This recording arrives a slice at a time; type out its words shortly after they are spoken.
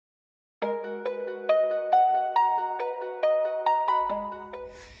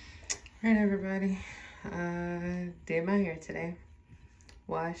Alright everybody, did my hair today.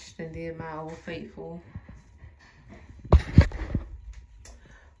 Washed and did my Old Faithful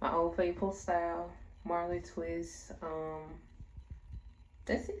style, Marley twist.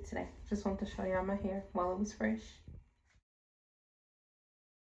 That's it today. Just wanted to show y'all my hair while it was fresh.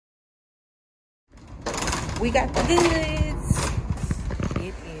 We got the goods.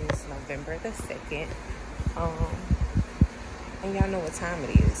 It is November the 2nd. And y'all know what time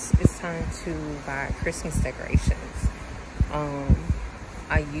it is. It's time to buy Christmas decorations.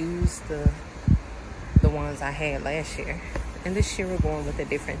 I used the ones I had last year. And this year we're going with a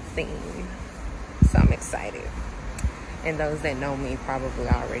different theme. So I'm excited. And those that know me probably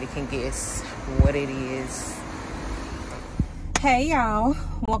already can guess what it is. Hey y'all,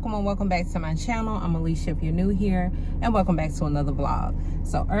 welcome back to my channel. I'm Alicia if you're new here, and welcome back to another vlog.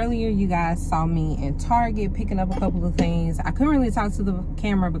 So earlier you guys saw me in Target picking up a couple of things. I couldn't really talk to the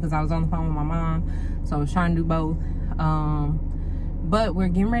camera because I was on the phone with my mom, so I was trying to do both. But we're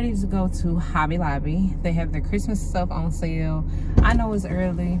getting ready to go to Hobby Lobby. They have their Christmas stuff on sale. I know it's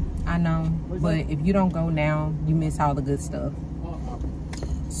early, I know, but if you don't go now, you miss all the good stuff.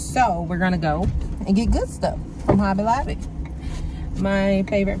 So we're gonna go and get good stuff from Hobby Lobby. My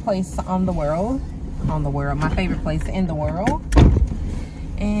favorite place on the world, my favorite place in the world.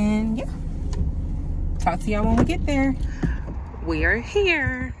 And yeah, talk to y'all when we get there. We are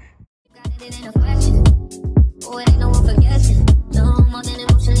here.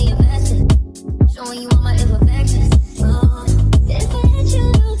 Showing you all my imperfections. If I hit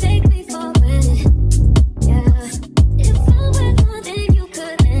you, don't take me for granted. Yeah. If I were gone, then you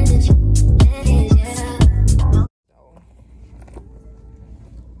could manage. Yeah.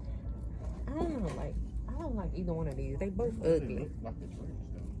 I don't like either one of these. They both ugly.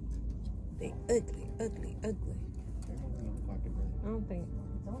 They ugly. I don't think.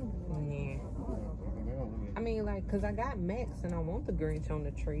 Yeah. I mean, like, cause I got Max and I want the Grinch on the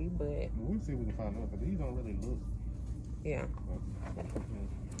tree, but we'll see if we can find out. But these don't really look. Yeah.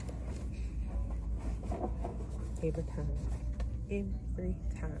 Every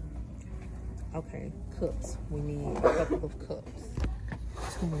time. Okay, cups. We need a couple of cups.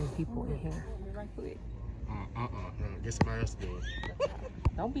 Too many people in here. Get somebody else to do it.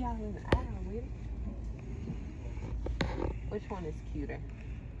 Don't be out here in the aisle with it. Which one is cuter?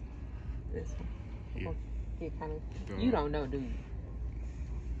 This one. Yeah. It kind of. You don't know, do you?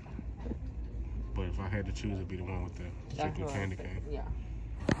 But if I had to choose, it'd be the one with the chicken candy cane. Yeah.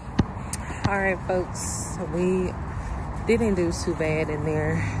 All right, folks. We didn't do too bad in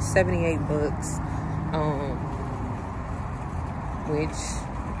there. $78. Which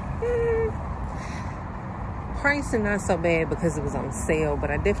price is not so bad because it was on sale,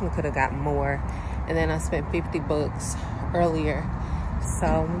 but I definitely could have got more. And then I spent $50 earlier. So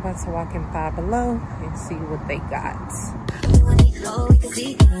I'm about to walk in Five Below and see what they got.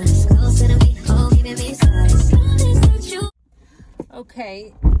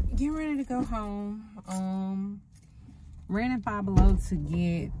 Okay, getting ready to go home. Ran in Five Below to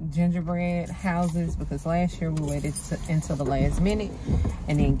get gingerbread houses because last year we waited until the last minute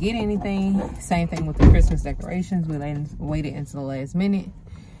and didn't get anything. Same thing with the Christmas decorations. We waited until the last minute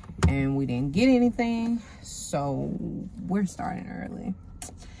and we didn't get anything. So we're starting early.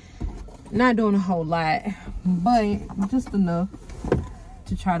 Not doing a whole lot, but just enough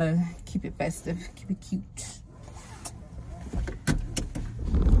to try to keep it festive, keep it cute.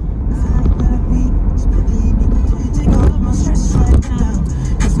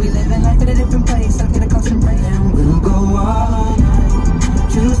 We live in life in a different place. I'll get a custom right now. We'll go all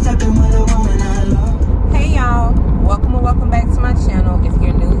night. Two-stepping with a woman I love. Hey y'all, welcome back to my channel. If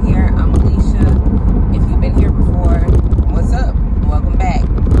you're new here, I'm Alicia. If you've been here before, what's up? Welcome back.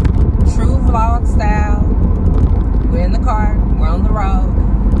 True vlog style. We're in the car, we're on the road.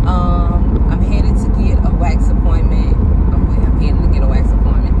 I'm headed to get a wax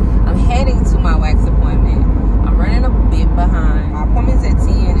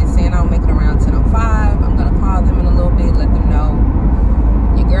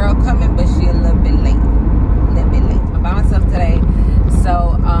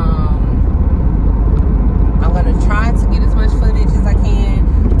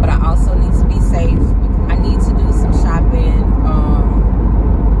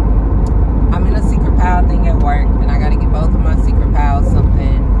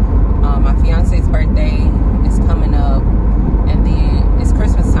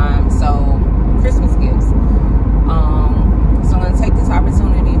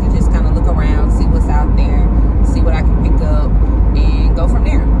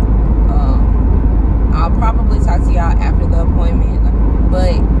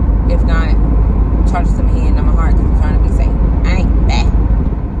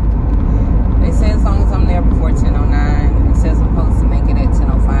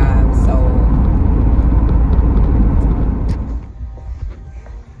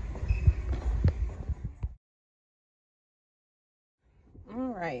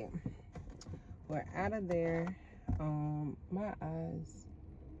there. My eyes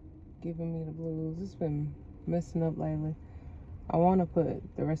giving me the blues. It's been messing up lately. I want to put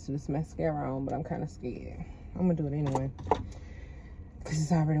the rest of this mascara on, but I'm kind of scared. I'm gonna do it anyway because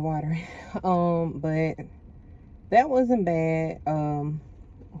it's already watering. But that wasn't bad.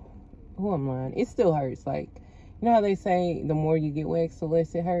 Who am I? It still hurts. Like, you know how they say the more you get waxed, the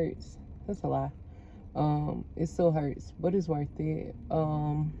less it hurts? That's a lie. It still hurts, but it's worth it.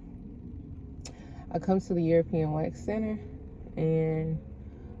 I come to the European Wax Center and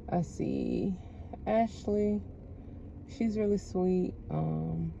I see Ashley. She's really sweet.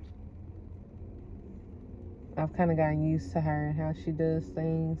 I've kind of gotten used to her and how she does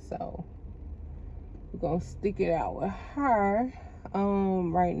things, so we're gonna stick it out with her.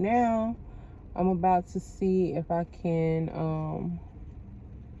 Right now I'm about to see if I can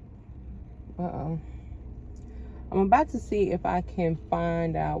I'm about to see if I can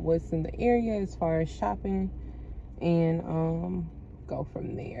find out what's in the area as far as shopping and go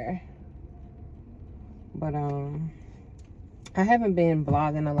from there. But I haven't been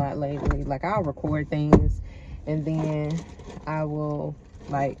vlogging a lot lately. Like, I'll record things and then I will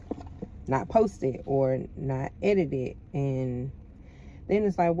like not post it or not edit it, and then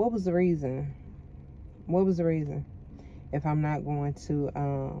it's like, what was the reason? What was the reason if I'm not going to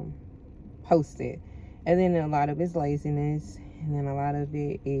post it? And then a lot of it's laziness, and then a lot of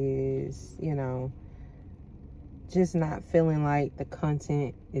it is, you know, just not feeling like the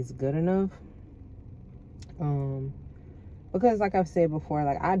content is good enough. Because like I've said before,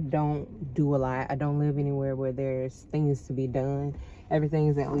 like, I don't do a lot. I don't live anywhere where there's things to be done.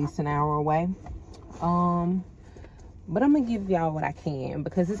 Everything's at least an hour away. But I'm gonna give y'all what I can,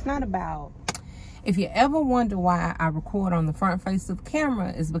 because it's not about, if you ever wonder why I record on the front face of the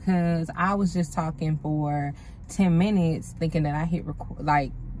camera, is because I was just talking for 10 minutes thinking that I hit record,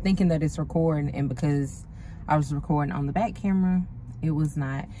 like thinking that it's recording, and because I was recording on the back camera, it was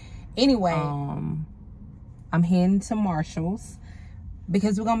not. Anyway, I'm heading to Marshall's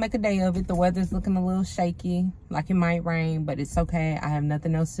because we're gonna make a day of it. The weather's looking a little shaky, like it might rain, but it's okay. I have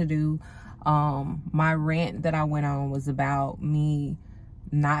nothing else to do. My rant that I went on was about me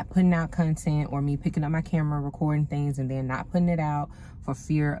not putting out content, or me picking up my camera, recording things, and then not putting it out for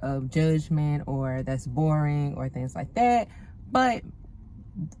fear of judgment, or that's boring, or things like that. But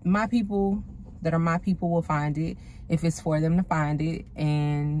my people that are my people will find it if it's for them to find it,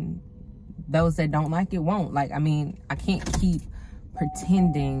 and those that don't like it won't. Like, I mean, I can't keep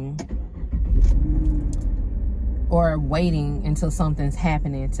pretending or waiting until something's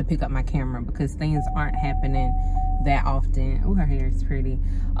happening to pick up my camera, because things aren't happening that often. Oh, her hair is pretty.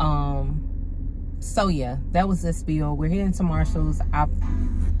 So yeah, that was the spiel. We're heading to Marshall's.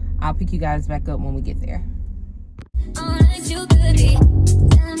 I'll pick you guys back up when we get there.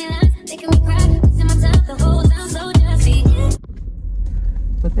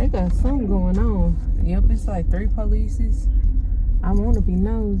 But they got something going on. Yep, it's like 3 polices. I want to be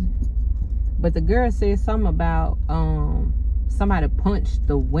nosy. But the girl said something about somebody punched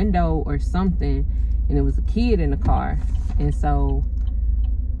the window or something, and it was a kid in the car. And so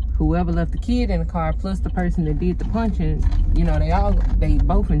whoever left the kid in the car plus the person that did the punching, you know, they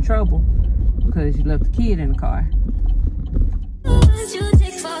both in trouble because you left the kid in the car.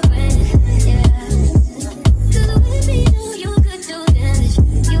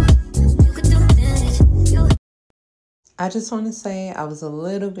 I just want to say I was a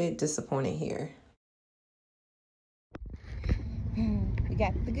little bit disappointed here. We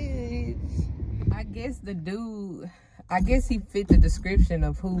got the goods. I guess the dude, he fit the description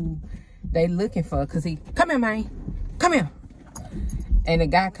of who they looking for, because he, come here, man, come here. And the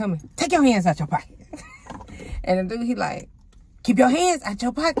guy coming, take your hands out your pocket. And the dude, he like, keep your hands out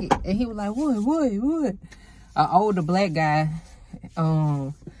your pocket. And he was like, what? An older black guy.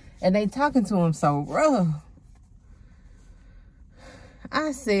 And they talking to him so rough.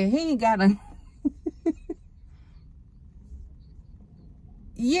 I said, he ain't got a...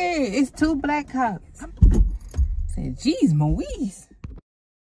 Yeah, it's 2 black cops. I said, geez, Louise.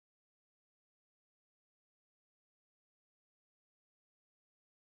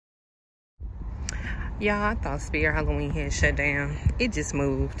 Y'all, I thought Spirit Halloween had shut down. It just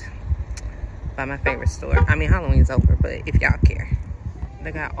moved by my favorite store. I mean, Halloween's over, but if y'all care.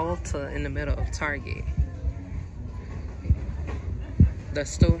 They got Ulta in the middle of Target. The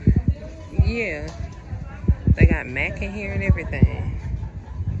store. Yeah. They got Mac in here and everything.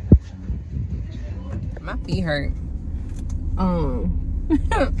 My feet hurt.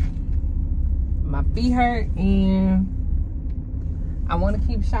 My feet hurt, and I want to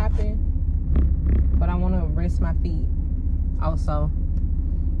keep shopping, but I want to rest my feet also.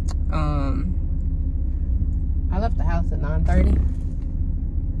 I left the house at 9:30.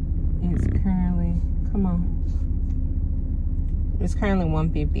 It's currently, come on. It's currently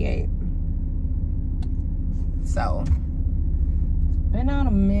 1:58. So, been out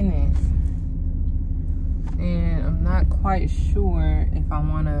a minute. And I'm not quite sure if I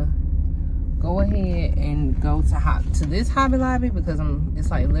want to go ahead and go to this Hobby Lobby because it's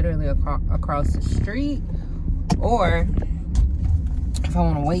like literally across the street, or if I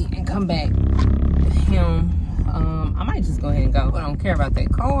want to wait and come back with him. I might just go ahead and go. I don't care about their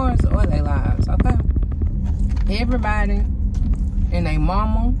cars or their lives, okay? Everybody and their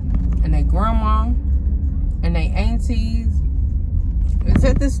mama and their grandma and their aunties is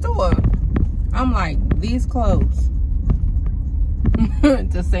at the store. I'm like, these clothes.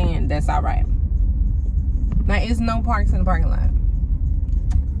 Just saying, that's all right. Now, it's no parks in the parking lot.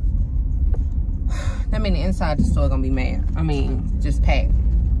 That means the inside the store gonna be mad. I mean, just packed.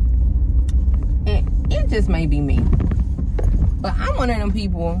 And it just may be me. But I'm one of them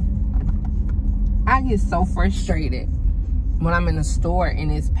people, I get so frustrated when I'm in the store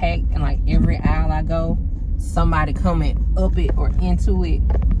and it's packed and like every aisle I go, somebody coming up it or into it.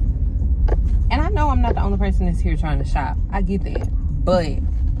 And I know I'm not the only person that's here trying to shop. I get that. But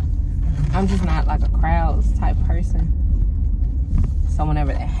I'm just not like a crowds type person. So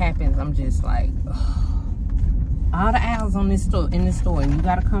whenever that happens, I'm just like, ugh. All the aisles in this store, and you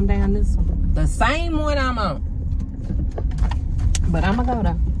gotta come down this one. The same one I'm on. But I'm gonna go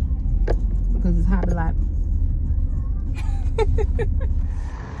though. Because it's Hobby Lobby.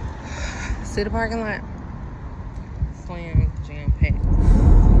 See the parking lot? Slam jam packed.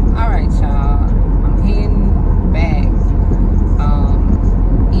 Alright, y'all. I'm heading back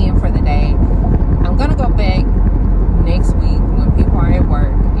in for the day. I'm gonna go back next week when people are at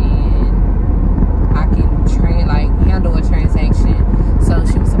work and I can handle a transaction. So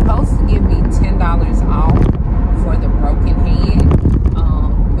she was supposed to give me $10 off for the broken head,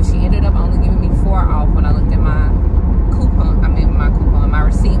 but she ended up only giving me $4 off when I looked at my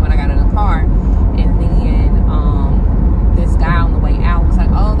receipt when I got in the car. And then this guy on the way out was like,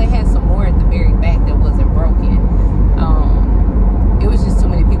 oh, they had some more at the very back that wasn't broken. It was just too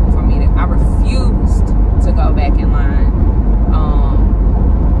many people for me I refused to go back in line.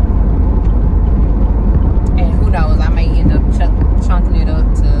 And who knows, I may end up chunking it up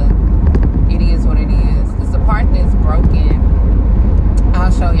to, it is what it is. Because the part that's broken,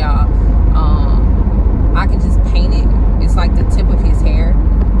 I'll show y'all. I can just paint it. It's like the tip of his hair,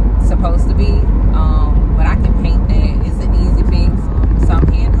 supposed to be. But I can paint that. It's an easy fix. So I'm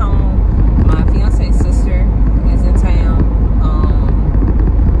heading home. My fiance's sister is in town.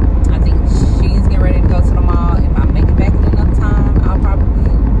 I think she's getting ready to go to the mall. If I make it back in enough time, I'll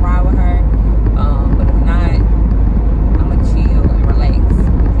probably ride with her. But if not, I'm gonna chill and relax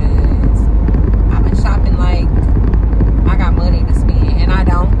because I've been shopping like I got money to spend, and I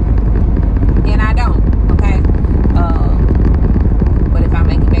don't. Okay. But if I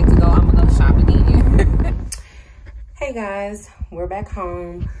make it back to go, I'm gonna go shop again. Hey guys, we're back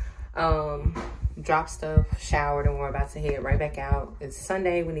home. Dropped stuff, showered, and we're about to head right back out. It's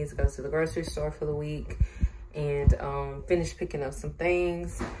Sunday. We need to go to the grocery store for the week and finish picking up some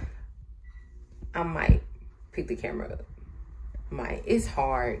things. I might pick the camera up. It's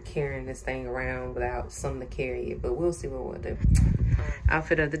hard carrying this thing around without something to carry it, but we'll see what we'll do.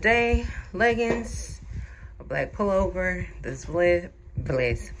 Outfit of the day: leggings, a black pullover, this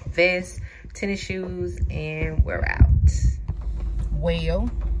vest, tennis shoes, and we're out. Well,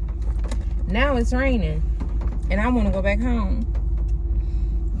 now it's raining and I want to go back home,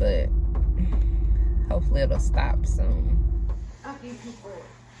 but hopefully it'll stop soon. Okay, people,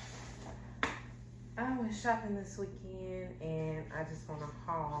 I went shopping this weekend and I just want to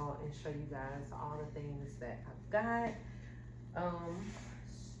haul and show you guys all the things that I've got.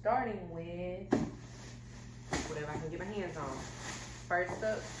 Starting with whatever I can get my hands on. First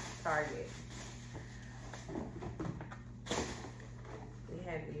up, Target. We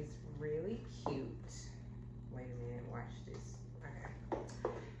had these really cute, wait a minute, watch this. Okay.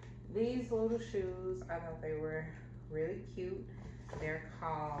 These little shoes, I thought they were really cute. They're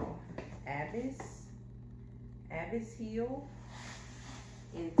called Abyss heel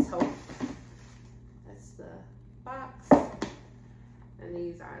in taupe. That's the box. And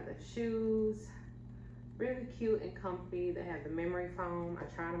these are the shoes. Really cute and comfy. They have the memory foam. I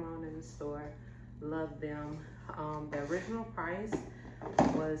tried them on in the store. Love them. The original price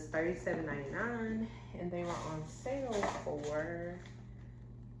was $37.99 and they were on sale for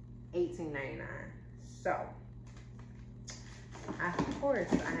 $18.99. So, of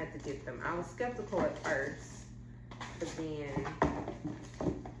course, I had to get them. I was skeptical at first, but then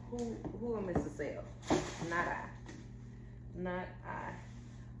who I miss to sell? Not I. Not I.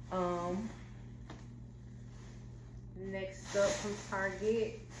 Next up from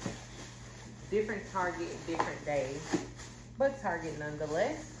Target. Different Target, different day, but Target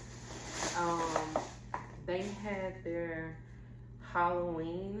nonetheless. They had their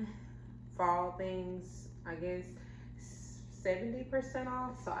Halloween fall things, I guess 70%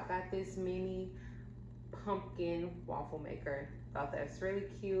 off. So I got this mini pumpkin waffle maker. Thought that's really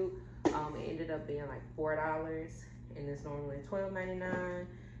cute. It ended up being like $4 and it's normally $12.99.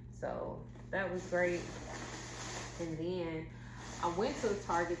 So that was great. And then I went to a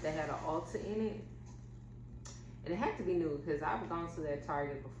Target that had an Ulta in it. And it had to be new because I've gone to that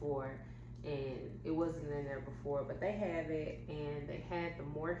Target before and it wasn't in there before, but they have it. And they had the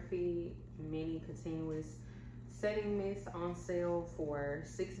Morphe mini continuous setting mist on sale for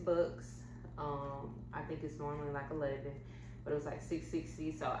 $6. I think it's normally like 11, but it was like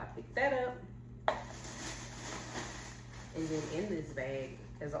 $6.60, so I picked that up. And then in this bag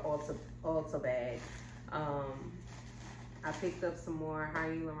is an Ulta bag. I picked up some more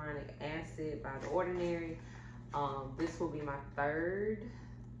hyaluronic acid by The Ordinary. This will be my third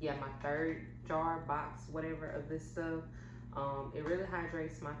jar, box, whatever of this stuff. It really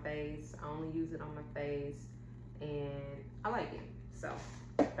hydrates my face. I only use it on my face and I like it. So,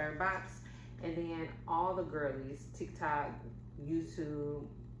 third box. And then all the girlies, TikTok, YouTube,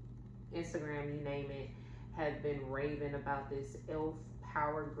 Instagram, you name it, have been raving about this e.l.f.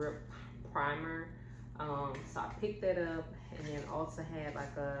 Power Grip Primer. So I picked that up, and then also had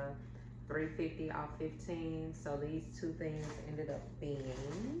like a $3.50 off 15. So these two things ended up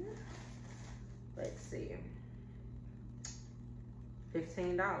being, let's see,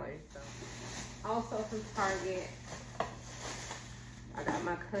 $15. So also from Target, I got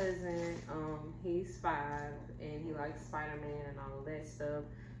my cousin, he's 5 and he likes Spider-Man and all of that stuff.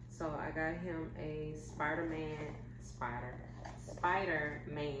 So I got him a Spider-Man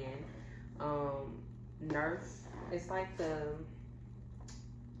Nerf. It's like the,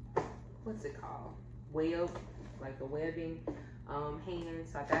 what's it called? Web, like the webbing hand.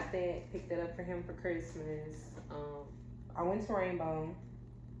 So I got that, picked it up for him for Christmas. I went to Rainbow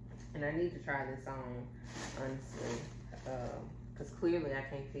and I need to try this on, honestly. Because clearly I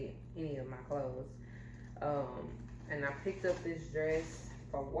can't fit any of my clothes. And I picked up this dress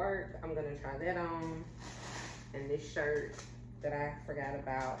for work. I'm gonna try that on. And this shirt that I forgot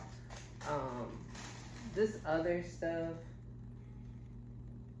about. This other stuff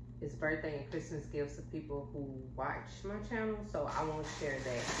is birthday and Christmas gifts of people who watch my channel, so I won't share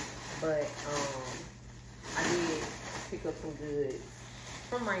that. But I did pick up some goods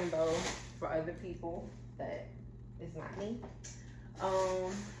from Rainbow for other people that is not me.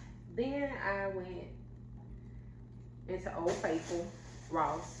 Then I went into Old Faithful,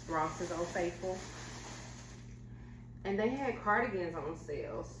 Ross's Old Faithful. And they had cardigans on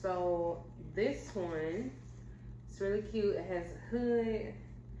sale. So this one, it's really cute. It has a hood.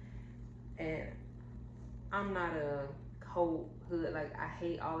 And I'm not a coat hood. Like, I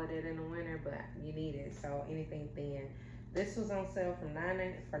hate all of that in the winter, but you need it. So anything thin. This was on sale for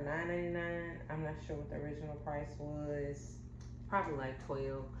 $9.99. I'm not sure what the original price was. Probably like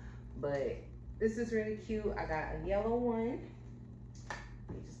 $12. But this is really cute. I got a yellow one.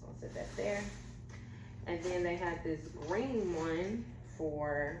 I'm just gonna set that there. And then they had this green one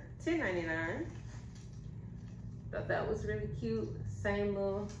for $10.99. Thought that was really cute. Same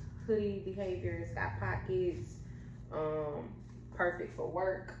little hoodie behavior. It's got pockets. Perfect for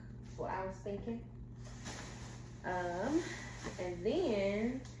work. That's what I was thinking. And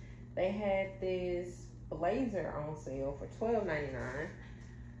then they had this blazer on sale for $12.99.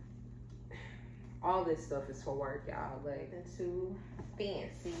 All this stuff is for work, y'all. Like, nothing too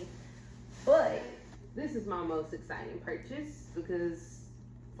fancy. But this is my most exciting purchase because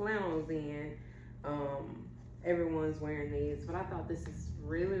flannels in. Everyone's wearing these, but I thought this is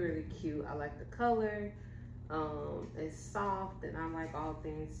really, really cute. I like the color. It's soft, and I like all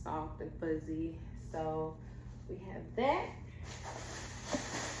things soft and fuzzy. So we have that.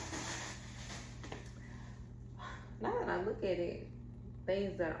 Now that I look at it,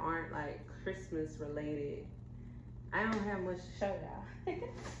 things that aren't like Christmas related, I don't have much to show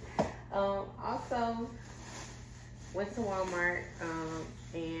y'all. Also went to Walmart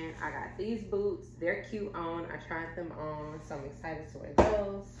and I got these boots. They're cute on. I tried them on, so I'm excited to wear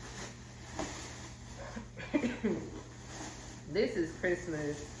those. This is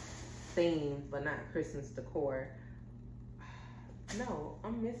Christmas themed, but not Christmas decor. No,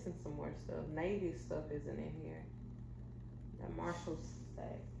 I'm missing some more stuff. Navy stuff isn't in here. That Marshall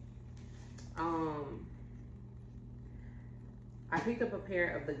stack. I picked up a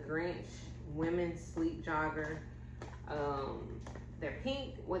pair of the Grinch women's sleep jogger. They're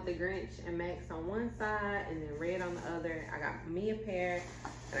pink with the Grinch and Max on one side and then red on the other. I got me a pair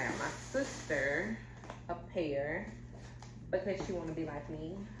and I got my sister a pair because she want to be like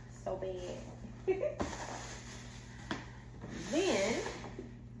me so bad. Then,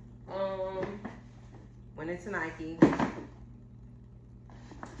 went into Nike.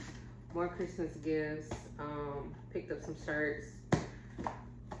 More Christmas gifts. Picked up some shirts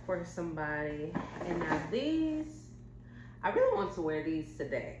for somebody. And now these, I really want to wear these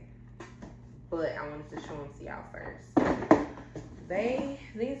today, but I wanted to show them to y'all first.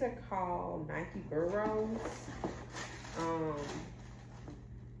 These are called Nike Burrows.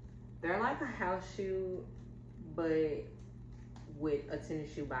 They're like a house shoe, but with a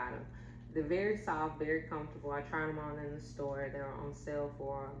tennis shoe bottom. They're very soft, very comfortable. I tried them on in the store. They were on sale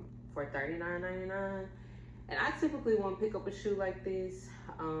for $39.99. And I typically won't pick up a shoe like this,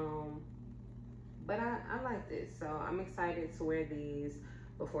 but I like this. So I'm excited to wear these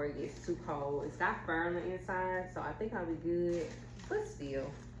before it gets too cold. It's got fur on the inside, so I think I'll be good, but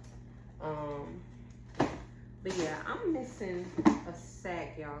still. But yeah, I'm missing a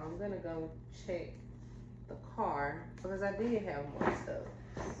sack, y'all. I'm gonna go check the car because I did have more stuff.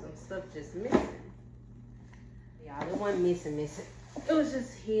 Some stuff just missing. Y'all, it wasn't missing. It was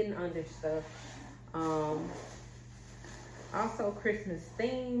just hidden under stuff. Also Christmas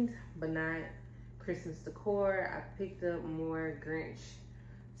themed, but not Christmas decor. I picked up more Grinch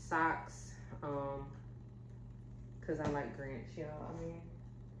socks, cause I like Grinch, y'all. I mean,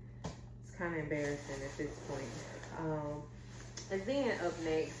 it's kind of embarrassing at this point. And then up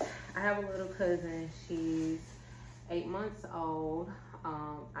next, I have a little cousin. She's 8 months old.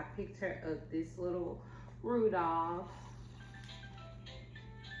 I picked her up this little Rudolph.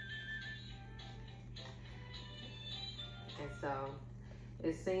 And so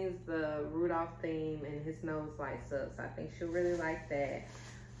it sings the Rudolph theme and his nose lights up. So I think she'll really like that.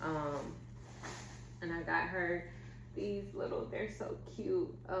 And I got her these little, they're so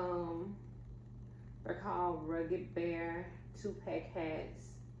cute. They're called Rugged Bear 2-pack hats.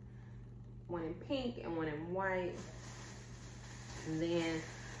 One in pink and one in white. And then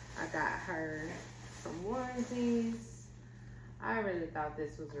I got her some onesies. I really thought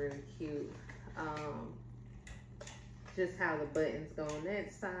this was really cute. Just how the buttons go on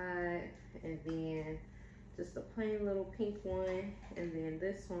that side, and then just a plain little pink one, and then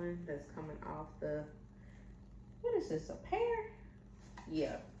this one that's coming off the, what is this, a pear?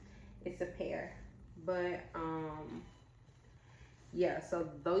 Yeah, it's a pear. But yeah, so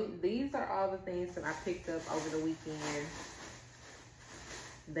these are all the things that I picked up over the weekend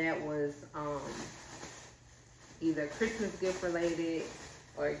that was either Christmas gift related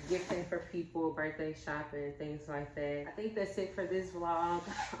or gifting for people, birthday shopping, things like that. I think that's it for this vlog.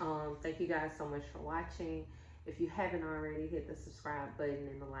 Thank you guys so much for watching. If you haven't already, hit the subscribe button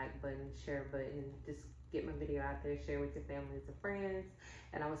and the like button, share button. Just get my video out there, share with your families and friends.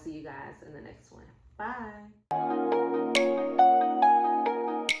 And I will see you guys in the next one. Bye.